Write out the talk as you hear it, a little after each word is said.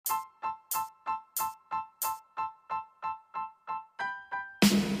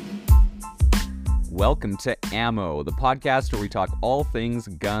welcome to Ammo, the podcast where we talk all things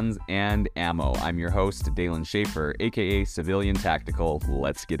guns and ammo. I'm your host, Dalen Schaefer, aka Civilian Tactical.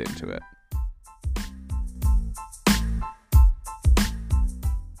 Let's get into it.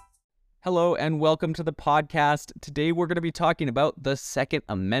 Hello and welcome to the podcast. Today we're going to be talking about the Second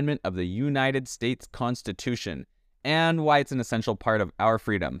Amendment of the United States Constitution and why it's an essential part of our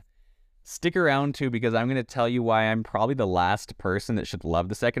freedom. Stick around too, because I'm going to tell you why I'm probably the last person that should love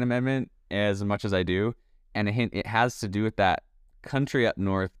the Second Amendment as much as I do. And a hint, it has to do with that country up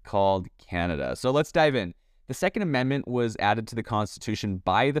north called Canada. So let's dive in. The Second Amendment was added to the Constitution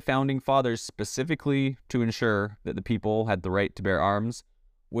by the Founding Fathers specifically to ensure that the people had the right to bear arms,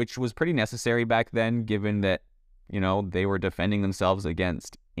 which was pretty necessary back then, given that, they were defending themselves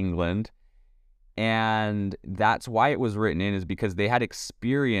against England. And that's why it was written in, is because they had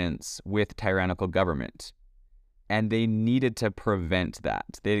experience with tyrannical government. And they needed to prevent that.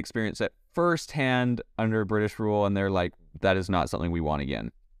 They had experienced it firsthand under British rule, and they're like, that is not something we want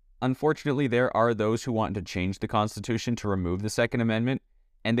again. Unfortunately, there are those who want to change the Constitution to remove the Second Amendment,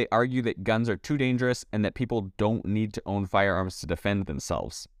 and they argue that guns are too dangerous and that people don't need to own firearms to defend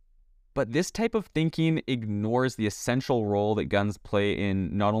themselves. But this type of thinking ignores the essential role that guns play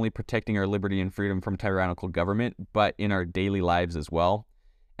in not only protecting our liberty and freedom from tyrannical government, but in our daily lives as well.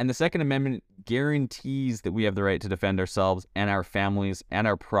 And the Second Amendment guarantees that we have the right to defend ourselves and our families and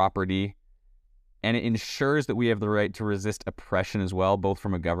our property. And it ensures that we have the right to resist oppression as well, both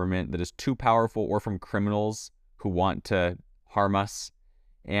from a government that is too powerful or from criminals who want to harm us.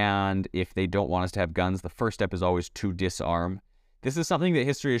 And if they don't want us to have guns, the first step is always to disarm. This is something that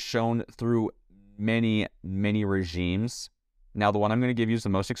history has shown through many, many regimes. Now, the one I'm going to give you is the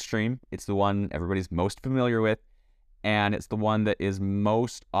most extreme. It's the one everybody's most familiar with, and it's the one that is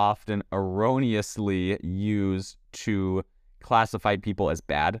most often erroneously used to classify people as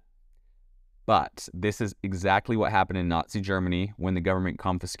bad. But this is exactly what happened in Nazi Germany when the government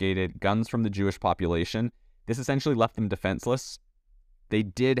confiscated guns from the Jewish population. This essentially left them defenseless. They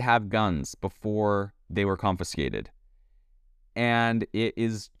did have guns before they were confiscated. And it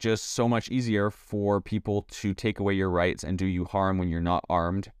is just so much easier for people to take away your rights and do you harm when you're not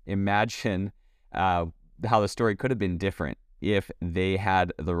armed. Imagine how the story could have been different if they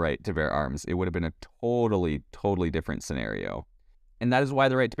had the right to bear arms. It would have been a totally, totally different scenario. And that is why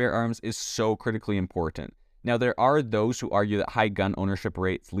the right to bear arms is so critically important. Now, there are those who argue that high gun ownership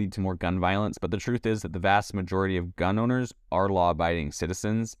rates lead to more gun violence, but the truth is that the vast majority of gun owners are law-abiding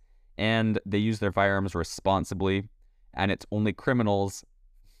citizens, and they use their firearms responsibly. And it's only criminals,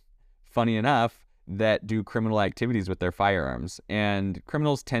 funny enough, that do criminal activities with their firearms. And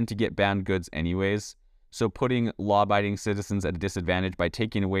criminals tend to get banned goods anyways. So putting law-abiding citizens at a disadvantage by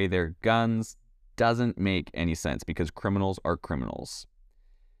taking away their guns doesn't make any sense, because criminals are criminals.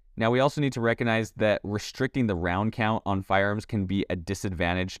 Now, we also need to recognize that restricting the round count on firearms can be a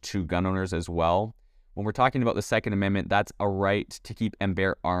disadvantage to gun owners as well. When we're talking about the Second Amendment, that's a right to keep and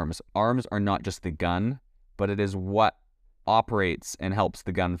bear arms. Arms are not just the gun, but it is what operates and helps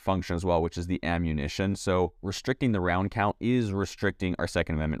the gun function as well, which is the ammunition. So restricting the round count is restricting our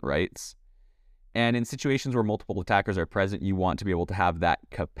Second Amendment rights. And in situations where multiple attackers are present, you want to be able to have that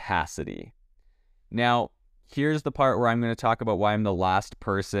capacity. Now, here's the part where I'm going to talk about why I'm the last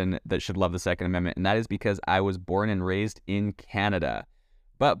person that should love the Second Amendment, and that is because I was born and raised in Canada.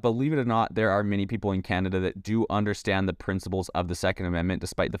 But believe it or not, there are many people in Canada that do understand the principles of the Second Amendment,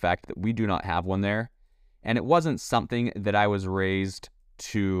 despite the fact that we do not have one there. And it wasn't something that I was raised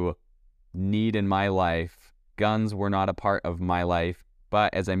to need in my life. Guns were not a part of my life.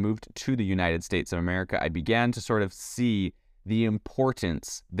 But as I moved to the United States of America, I began to sort of see the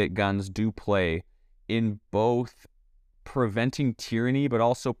importance that guns do play in both preventing tyranny, but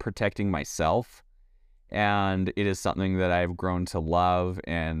also protecting myself. And it is something that I've grown to love.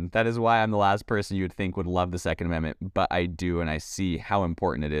 And that is why I'm the last person you would think would love the Second Amendment. But I do, and I see how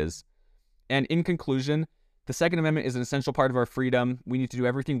important it is. And in conclusion, the Second Amendment is an essential part of our freedom. We need to do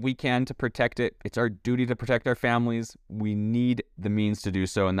everything we can to protect it. It's our duty to protect our families. We need the means to do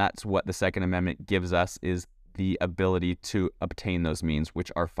so, and that's what the Second Amendment gives us, is the ability to obtain those means,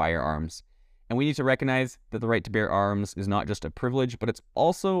 which are firearms. And we need to recognize that the right to bear arms is not just a privilege, but it's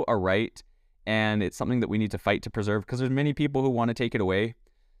also a right, and it's something that we need to fight to preserve, because there's many people who want to take it away.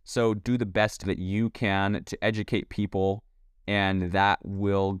 So do the best that you can to educate people, and that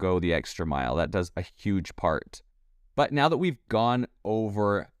will go the extra mile. That does a huge part. But now that we've gone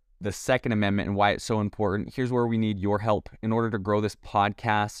over the Second Amendment and why it's so important, here's where we need your help. In order to grow this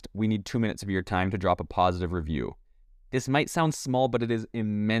podcast, we need 2 minutes of your time to drop a positive review. This might sound small, but it is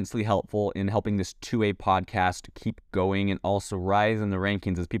immensely helpful in helping this 2A podcast keep going and also rise in the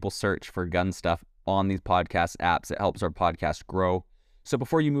rankings as people search for gun stuff on these podcast apps. It helps our podcast grow. So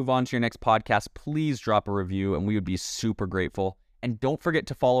before you move on to your next podcast, please drop a review and we would be super grateful. And don't forget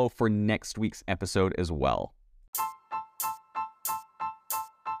to follow for next week's episode as well.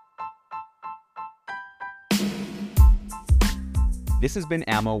 This has been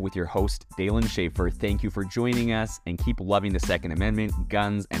Ammo with your host, Dalen Schaefer. Thank you for joining us and keep loving the Second Amendment,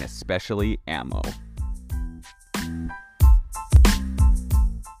 guns, and especially ammo.